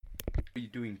you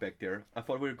doing back there? I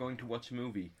thought we were going to watch a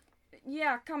movie.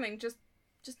 Yeah, coming. Just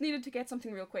needed to get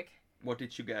something real quick. What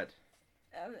did you get?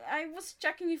 I was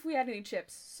checking if we had any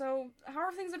chips. So, how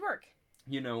are things at work?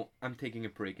 You know, I'm taking a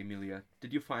break, Emilia.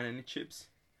 Did you find any chips?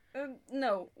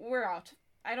 No, we're out.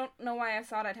 I don't know why I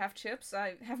thought I'd have chips.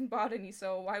 I haven't bought any,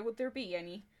 so why would there be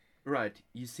any? Right,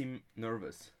 you seem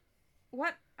nervous.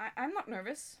 What? I'm not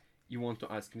nervous. You want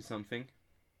to ask me something?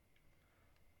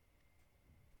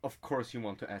 Of course you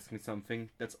want to ask me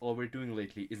something. That's all we're doing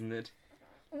lately, isn't it?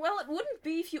 Well, it wouldn't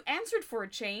be if you answered for a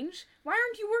change. Why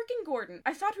aren't you working, Gordon?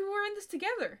 I thought we were in this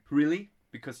together. Really?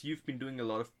 Because you've been doing a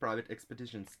lot of private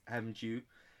expeditions, haven't you?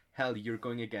 Hell, you're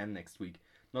going again next week.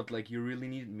 Not like you really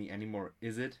need me anymore,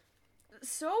 is it?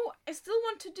 So, I still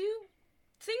want to do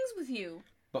things with you.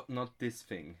 But not this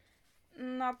thing.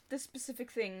 Not this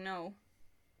specific thing, no.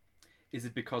 Is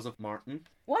it because of Martin?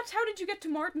 What? How did you get to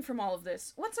Martin from all of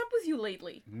this? What's up with you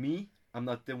lately? Me? I'm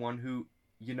not the one who...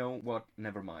 You know what?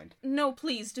 Never mind. No,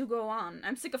 please, do go on.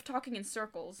 I'm sick of talking in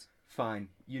circles. Fine.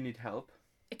 You need help?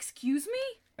 Excuse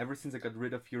me? Ever since I got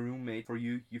rid of your roommate for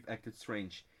you, you've acted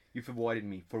strange. You've avoided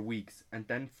me for weeks, and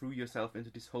then threw yourself into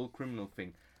this whole criminal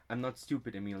thing. I'm not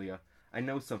stupid, Emilia. I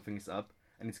know something is up,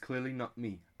 and it's clearly not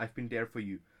me. I've been there for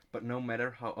you, but no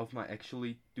matter how often I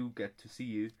actually do get to see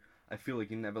you, I feel like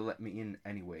you never let me in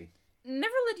anyway.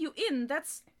 Never let you in?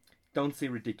 That's... Don't say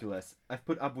ridiculous. I've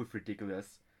put up with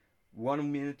ridiculous.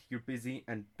 One minute you're busy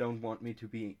and don't want me to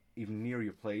be even near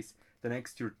your place. The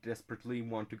next you desperately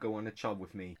want to go on a job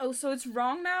with me. Oh, so it's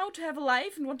wrong now to have a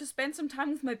life and want to spend some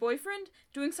time with my boyfriend?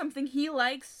 Doing something he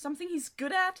likes? Something he's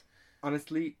good at?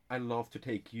 Honestly, I'd love to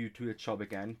take you to a job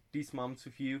again. These months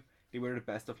with you, they were the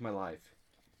best of my life.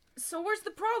 So where's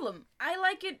the problem? I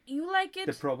like it, you like it.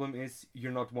 The problem is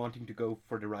you're not wanting to go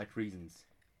for the right reasons.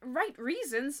 Right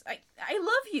reasons? I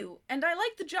love you, and I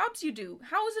like the jobs you do.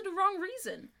 How is it a wrong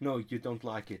reason? No, you don't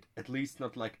like it. At least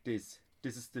not like this.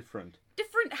 This is different.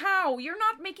 Different how? You're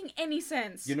not making any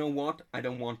sense. You know what? I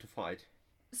don't want to fight.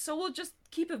 So we'll just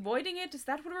keep avoiding it? Is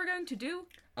that what we're going to do?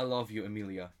 I love you,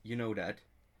 Emilia. You know that.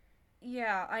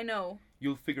 Yeah, I know.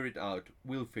 You'll figure it out.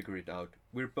 We'll figure it out.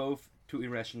 We're both too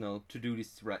irrational to do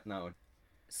this right now.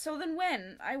 So then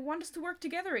when? I want us to work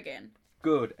together again.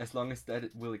 Good. As long as that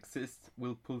it will exist,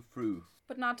 we'll pull through.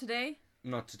 But not today?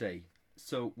 Not today.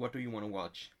 So, what do you want to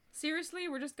watch? Seriously?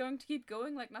 We're just going to keep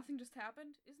going like nothing just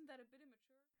happened? Isn't that a bit immature?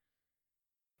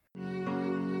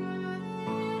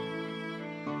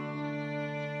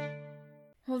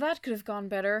 Well, that could have gone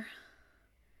better.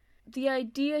 The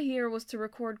idea here was to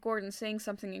record Gordon saying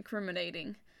something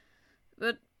incriminating.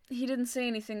 But he didn't say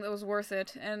anything that was worth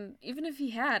it, and even if he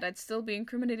had, I'd still be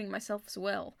incriminating myself as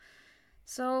well.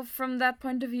 So, from that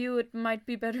point of view, it might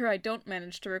be better I don't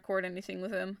manage to record anything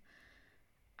with him.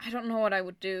 I don't know what I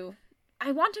would do.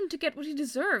 I want him to get what he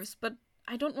deserves, but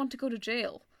I don't want to go to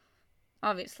jail.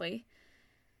 Obviously.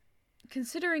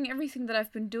 Considering everything that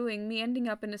I've been doing, me ending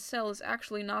up in a cell is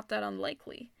actually not that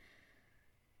unlikely.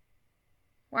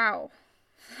 Wow.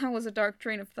 That was a dark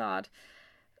train of thought.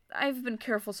 I've been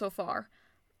careful so far.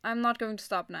 I'm not going to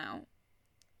stop now.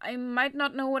 I might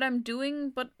not know what I'm doing,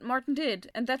 but Martin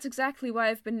did, and that's exactly why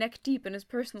I've been neck-deep in his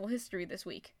personal history this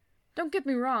week. Don't get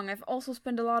me wrong, I've also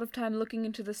spent a lot of time looking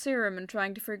into the serum and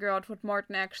trying to figure out what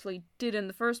Martin actually did in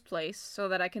the first place, so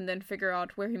that I can then figure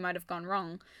out where he might have gone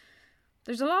wrong.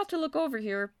 There's a lot to look over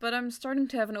here, but I'm starting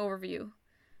to have an overview.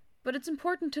 But it's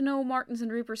important to know Martin's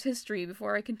and Reaper's history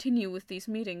before I continue with these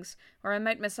meetings, or I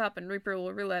might mess up and Reaper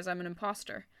will realize I'm an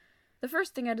imposter. The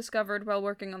first thing I discovered while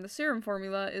working on the serum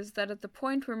formula is that at the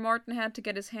point where Martin had to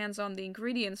get his hands on the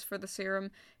ingredients for the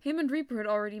serum, him and Reaper had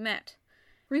already met.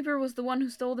 Reaper was the one who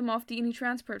stole them off the Ini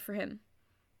transport for him.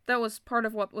 That was part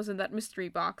of what was in that mystery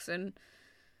box, and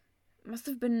it must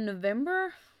have been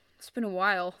November? It's been a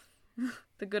while.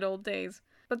 The good old days.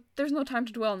 But there's no time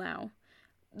to dwell now.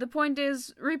 The point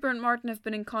is, Reaper and Martin have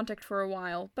been in contact for a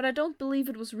while, but I don't believe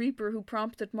it was Reaper who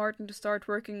prompted Martin to start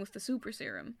working with the super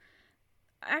serum.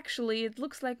 Actually, it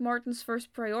looks like Martin's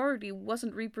first priority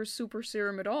wasn't Reaper's super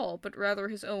serum at all, but rather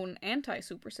his own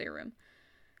anti-super serum.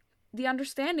 The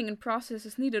understanding and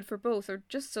processes needed for both are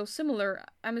just so similar,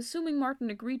 I'm assuming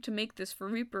Martin agreed to make this for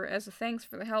Reaper as a thanks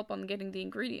for the help on getting the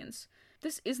ingredients.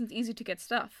 This isn't easy to get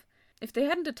stuff. If they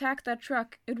hadn't attacked that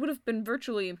truck, it would have been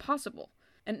virtually impossible,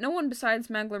 and no one besides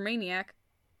Mangler Maniac,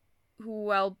 who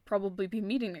I'll probably be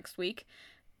meeting next week,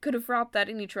 could have robbed that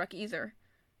Ini truck either.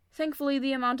 Thankfully,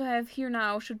 the amount I have here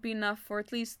now should be enough for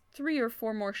at least 3 or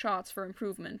 4 more shots for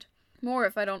improvement. More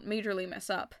if I don't majorly mess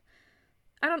up.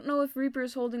 I don't know if Reaper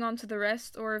is holding on to the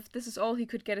rest, or if this is all he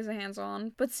could get his hands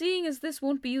on, but seeing as this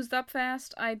won't be used up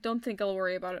fast, I don't think I'll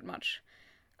worry about it much.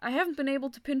 I haven't been able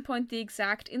to pinpoint the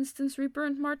exact instance Reaper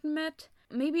and Martin met.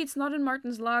 Maybe it's not in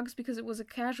Martin's logs because it was a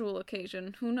casual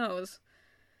occasion. Who knows?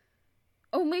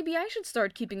 Oh, maybe I should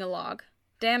start keeping a log.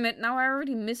 Damn it, now I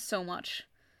already missed so much.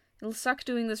 It'll suck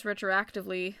doing this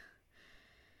retroactively.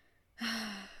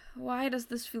 Why does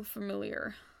this feel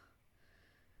familiar?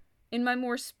 In my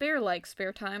more spare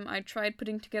time, I tried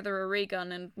putting together a ray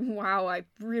gun, and wow, I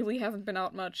really haven't been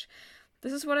out much.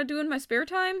 This is what I do in my spare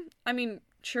time? I mean,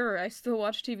 sure, I still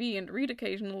watch TV and read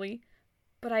occasionally,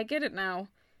 but I get it now.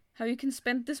 How you can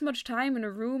spend this much time in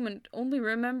a room and only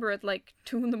remember at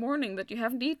 2 in the morning that you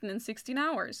haven't eaten in 16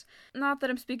 hours. Not that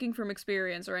I'm speaking from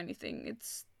experience or anything.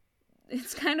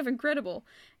 It's kind of incredible.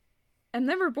 I'm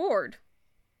never bored.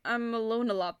 I'm alone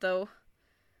a lot, though.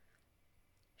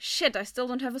 Shit, I still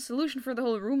don't have a solution for the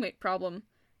whole roommate problem.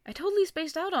 I totally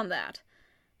spaced out on that.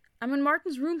 I'm in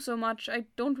Martin's room so much, I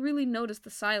don't really notice the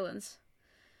silence.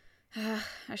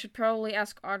 I should probably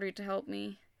ask Audrey to help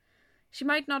me. She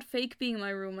might not fake being my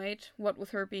roommate, what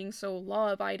with her being so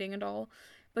law-abiding and all,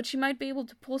 but she might be able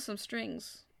to pull some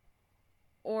strings.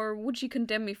 Or would she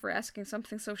condemn me for asking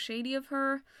something so shady of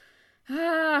her?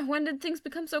 When did things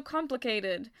become so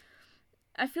complicated?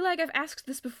 I feel like I've asked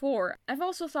this before. I've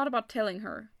also thought about telling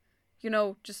her.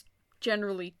 Just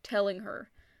generally telling her.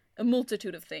 A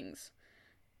multitude of things.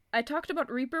 I talked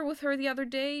about Reaper with her the other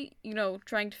day,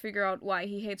 trying to figure out why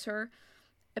he hates her.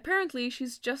 Apparently,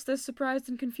 she's just as surprised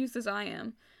and confused as I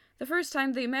am. The first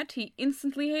time they met, he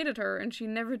instantly hated her, and she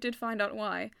never did find out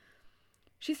why.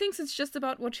 She thinks it's just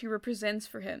about what she represents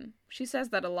for him. She says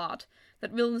that a lot,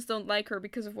 that villains don't like her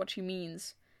because of what she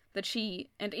means. That she,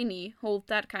 and Innie, hold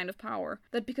that kind of power.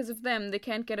 That because of them, they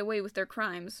can't get away with their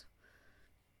crimes.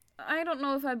 I don't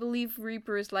know if I believe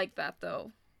Reaper is like that,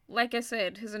 though. Like I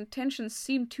said, his intentions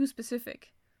seem too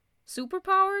specific.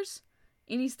 Superpowers?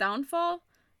 Innie's downfall?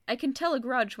 I can tell a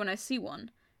grudge when I see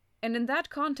one. And in that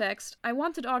context, I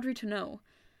wanted Audrey to know.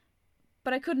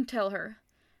 But I couldn't tell her.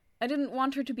 I didn't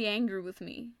want her to be angry with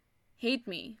me. Hate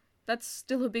me. That's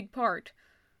still a big part.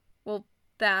 Well,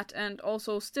 that, and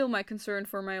also still my concern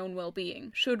for my own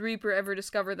well-being, should Reaper ever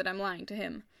discover that I'm lying to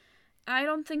him. I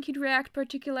don't think he'd react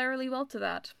particularly well to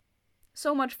that.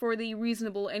 So much for the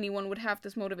reasonable anyone would have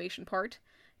this motivation part.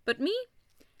 But me?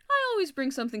 I always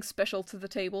bring something special to the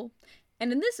table.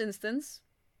 And in this instance,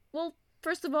 well,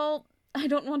 first of all, I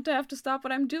don't want to have to stop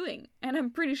what I'm doing, and I'm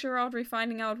pretty sure Audrey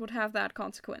finding out would have that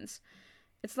consequence.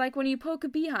 It's like when you poke a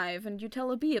beehive and you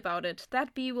tell a bee about it.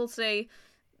 That bee will say,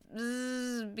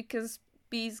 bzzz, because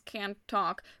bees can't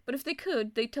talk, but if they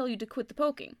could, they'd tell you to quit the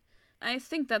poking. I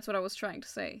think that's what I was trying to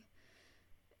say.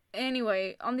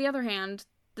 Anyway, on the other hand,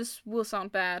 this will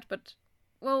sound bad, but,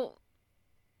 well,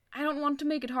 I don't want to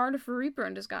make it harder for Reaper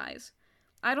and his guys.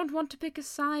 I don't want to pick a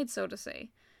side, so to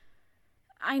say.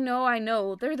 I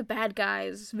know, they're the bad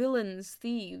guys, villains,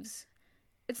 thieves.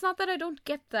 It's not that I don't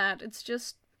get that, it's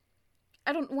just,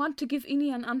 I don't want to give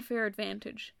Innie an unfair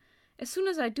advantage. As soon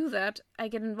as I do that, I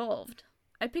get involved.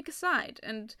 I pick a side,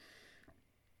 and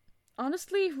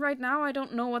honestly, right now I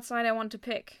don't know what side I want to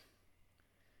pick.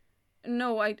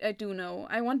 No, I do know.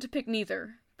 I want to pick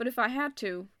neither, but if I had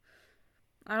to,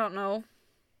 I don't know.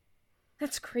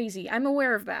 That's crazy, I'm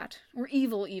aware of that. Or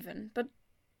evil, even. But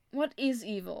what is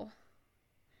evil?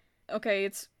 Okay,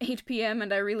 it's 8 p.m.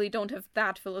 and I really don't have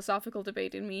that philosophical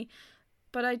debate in me,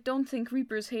 but I don't think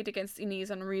Reaper's hate against Innie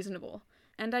is unreasonable,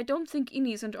 and I don't think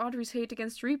Innie's and Audrey's hate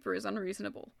against Reaper is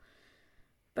unreasonable.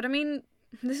 But I mean,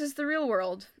 this is the real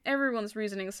world. Everyone's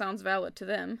reasoning sounds valid to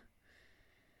them.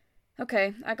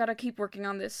 Okay, I gotta keep working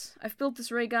on this. I've built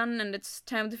this ray gun, and it's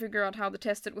time to figure out how to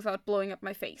test it without blowing up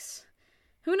my face.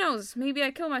 Who knows, maybe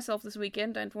I kill myself this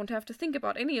weekend and won't have to think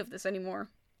about any of this anymore.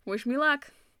 Wish me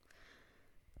luck!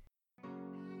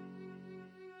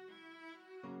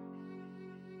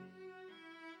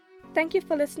 Thank you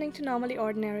for listening to Normally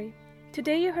Ordinary.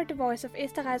 Today you heard the voice of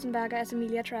Esther Reisenberger as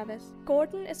Emilia Travis.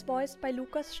 Gordon is voiced by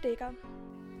Lukas Steger.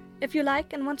 If you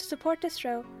like and want to support this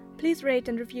show, please rate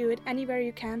and review it anywhere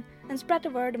you can and spread the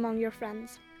word among your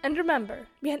friends. And remember,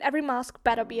 behind every mask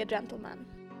better be a gentleman.